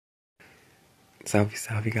Salve,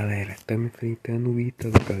 salve, galera. Estamos enfrentando o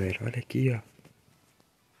Ítalo, galera. Olha aqui, ó.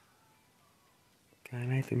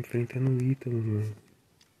 Caralho, estamos enfrentando o Ítalo, mano.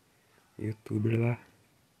 Youtuber lá.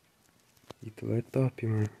 Ítalo é top,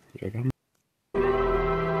 mano. Joga muito.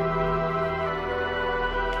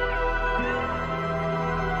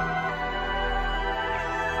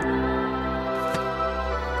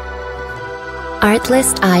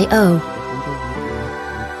 Artlist.io.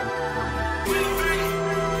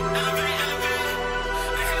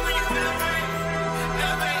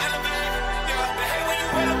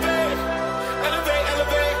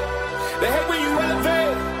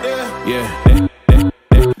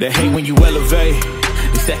 They hate when you elevate.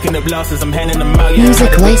 The second of losses, I'm handing them out.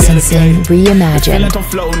 Music licensing reimagined. Feel like I'm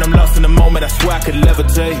floating, I'm lost in the moment. I swear I could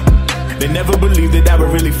levitate. They never believed that I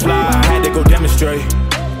would really fly. I had to go demonstrate.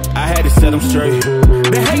 I had to set them straight.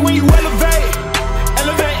 They hate when you elevate,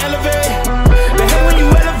 elevate, elevate. They hate when you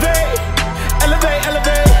elevate, elevate,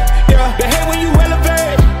 elevate. Yeah. They hate when you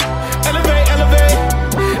elevate, elevate, elevate.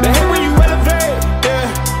 They hate when you elevate.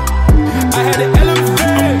 Yeah. I had to elevate.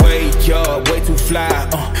 I'm way up, way too fly.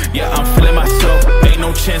 Yeah, I'm feeling myself. Ain't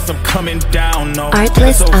no chance I'm coming down. No.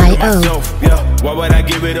 Artlist.io. Yeah. Why would I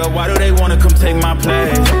give it up? Why do they wanna come take my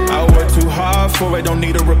place? I work too hard for it, don't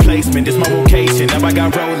need a replacement. This my vocation. Now I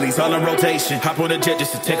got rollies all in rotation. Hop on a jet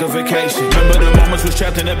just to take a vacation. Remember the moments was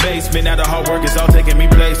trapped in the basement. Now the hard work is all taking me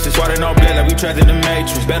places. Water all blood like we trapped in the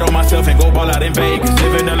matrix. Bet on myself and go ball out in Vegas.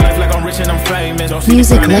 Living a life like I'm rich and I'm famous. Don't see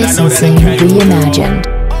Music licensing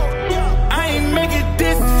reimagined.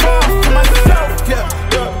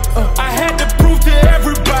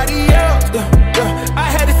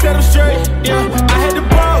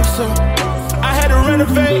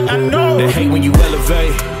 I know. They hate when you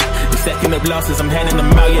elevate. The second of losses, I'm handing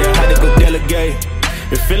them out. Yeah, I had to go delegate.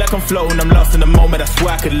 It feel like I'm floating, I'm lost in the moment. I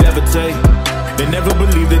swear I could levitate. They never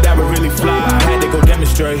believed that I would really fly. I had to go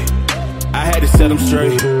demonstrate. I had to set them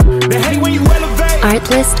straight. They hate when you elevate.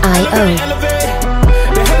 Artlist.io.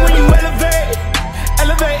 They hate when you elevate.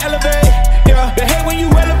 Elevate, elevate. Yeah. They hate when you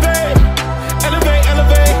elevate. Elevate,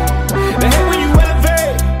 elevate. They hate when you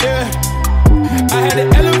elevate. Yeah. I had to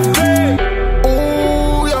elevate.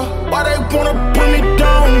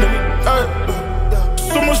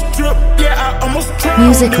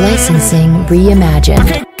 Music licensing reimagined. I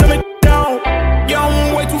can't come it down. Yeah,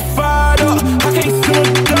 I'm way too fired up. I can't slow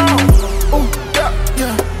it down. Ooh, yeah,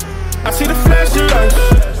 yeah. I see the flashing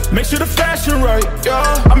lights. Make sure the fashion right.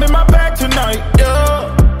 Yeah, I'm in my bag tonight.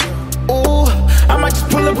 Yeah. Ooh, I might just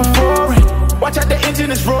pull up a foreign. Watch out, the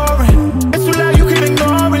engine is roaring. It's too loud, you can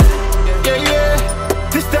ignore it. Yeah, yeah.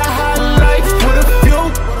 This that high life for the few.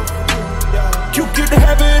 You get to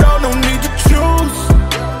have it all, no need to choose.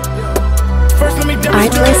 First, let me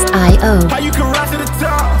demonstrate Artlist.io. how you can rise to the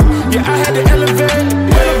top. Yeah, I had to elevate,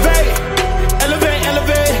 elevate, elevate,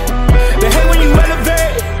 elevate. They hate when you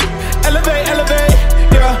elevate, elevate, elevate.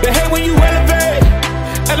 Yeah, they hate when you elevate,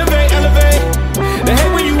 elevate, elevate. They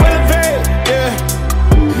hate when you elevate. Yeah,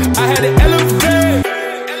 I had to elevate.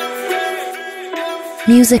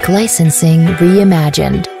 Music licensing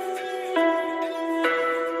reimagined.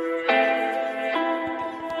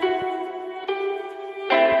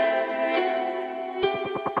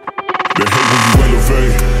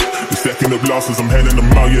 Second of losses, I'm handing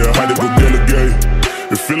them out, yeah, I had to go delegate.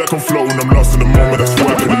 It feel like I'm floating, I'm lost in the moment, I swear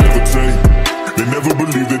I could levitate. They never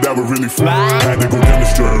believed that I would really fly, I had to go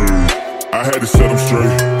demonstrate. I had to set them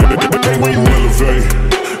straight. They when you elevate.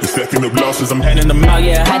 The second of losses, I'm handing them out,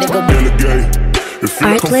 yeah, I had to go delegate. It feel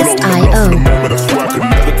like I'm floating, I'm lost in the moment, I swear I could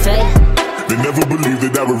levitate. They never believed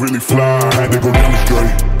that I would really fly, I had to go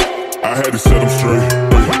demonstrate. I had to set them straight.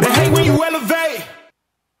 They hate when you elevate.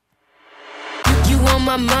 On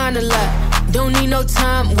my mind a lot, don't need no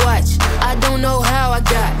time watch. I don't know how I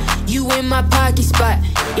got you in my pocket spot.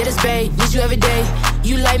 Yeah, that's babe, need you every day.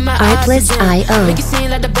 You like my Artlist.io. Make it seem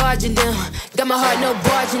like the barging down. Got my heart no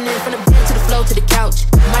barging in. From the bed to the floor to the couch.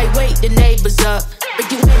 Might wake the neighbors up.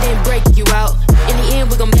 Break you in then break you out. In the end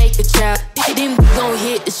we gon' make a child. Then we gon'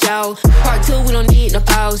 hit the shower. Part 2 we don't need no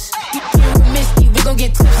pause. You can't miss me, we gon'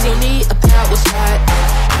 get tipsy. Don't need a power shot.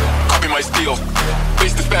 Copy my steel.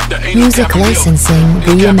 Face the fact that ain't Music no licensing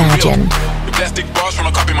reimagined. The plastic bars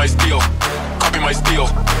from copy my steel. Copy my steel.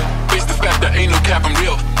 Face the fact that ain't no cap, I'm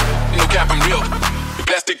real. No cap, I'm real. The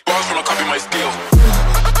plastic bars from copy my steel.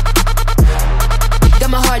 Got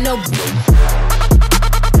my heart no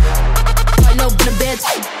in the bed.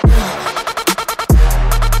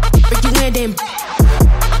 Break you in then.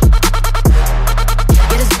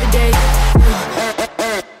 Yeah, this every day.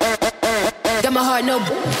 Got my heart no.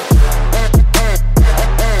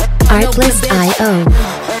 Artlist.io.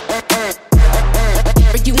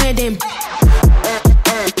 Break you in then.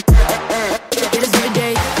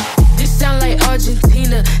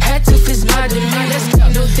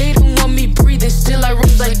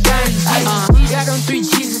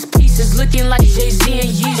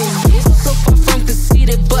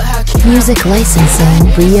 Music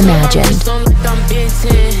licensing reimagined.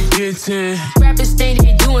 Rappers think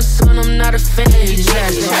they doing something, I'm not a fan.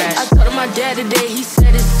 I told my dad today, he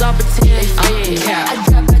said it's all pretend. I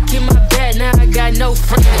got back in my bed, now I got no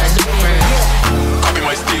friends. Copy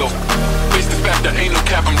my steel. Face the fact that ain't no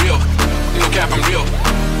cap, I'm real. No cap, I'm real.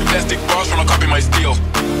 Plastic bars when I copy my steel.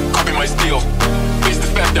 Copy my steel. Face the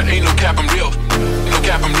fact that ain't no cap, I'm real. No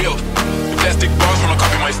cap, I'm real. Plastic bars when I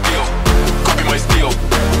copy my steel. Copy my steel.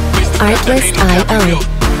 Face the fact that ain't no cap, I'm real.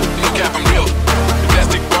 No cap, I'm real.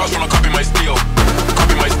 Plastic bars when I copy my steel.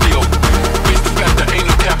 Copy my steel. Face the fact that ain't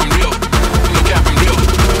no cap, I'm real. No cap, I'm real.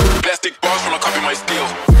 Plastic bars when I copy my steel.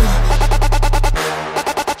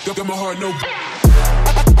 Don't get my heart no.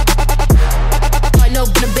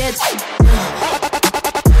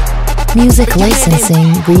 Music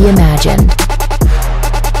licensing reimagined.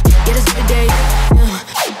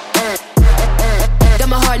 Got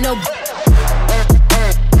my heart no.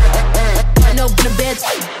 No in the bed.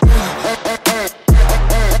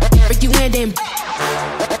 Break you in, then.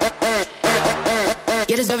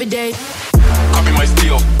 Get us every day. Copy my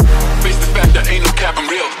steel. Face the fact that ain't no cap, I'm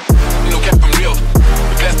real. No cap, I'm real.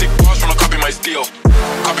 Plastic bars when I copy my steel.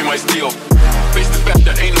 Copy my steel. Face the fact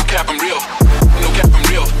that ain't no cap, I'm real. No cap, I'm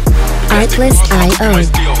real. Artlist.io.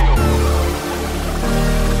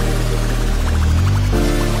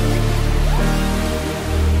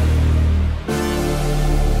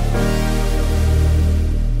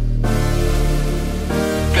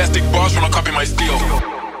 Plastic bars when I copy my steel.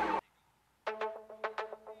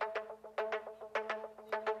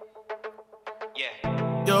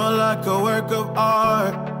 You're like a work of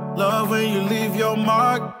art. Love when you leave your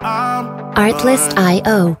mark. I'm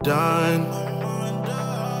Artlist.io. done.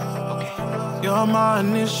 You're my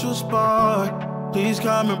initial spark. Please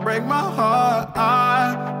come and break my heart.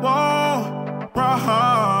 I won't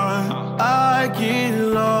run. I get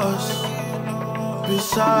lost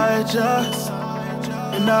beside you,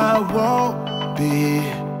 and I won't be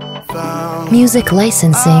found. Music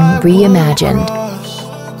licensing reimagined.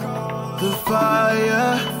 The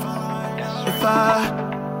fire, if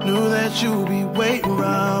I knew that you'd be waiting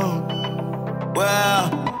around.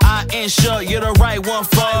 Well, I ain't sure you're the right one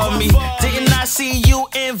for me. Didn't I see you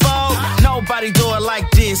involved? Nobody do it like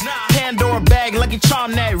this. Pandora bag, lucky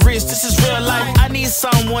charm that wrist. This is real life. I need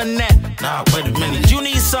someone that. Nah, wait a minute. You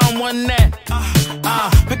need someone that.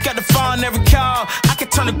 Pick up the phone, every call. I can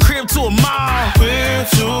turn the crib to a mall. We're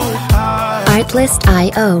too high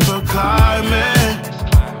Artlist.io. for climbing.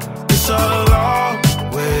 It's a long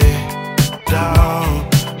way down,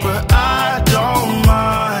 but I don't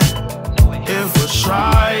mind if we're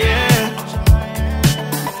trying.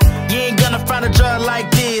 You ain't gonna find a drug like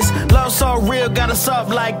this. Love so real, got us up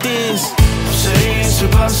like this. Say it's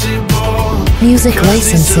impossible. Music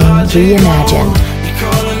licensing reimagined. You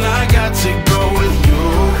calling, I got to go with you.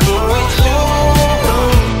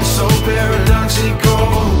 It's so paradoxical.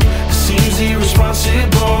 It seems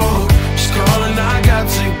irresponsible. Just calling, I got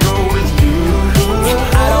to go with you.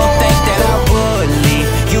 I don't think that I would leave.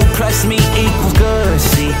 You plus me equals good,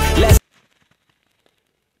 see. Let's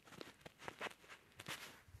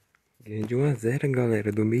Ganhei de 1-0,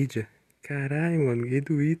 galera, do mídia. Caralho, mano, ganhei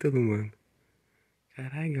do Ítalo, mano.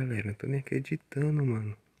 Caralho, galera, não tô nem acreditando,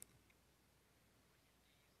 mano.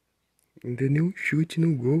 Ainda nem um chute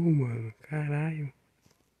no gol, mano. Caralho.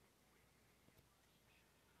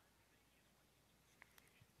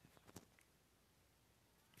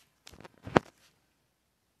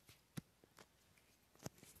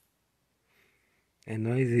 É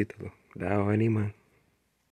nóis, Ítalo. Da hora, hein, mano.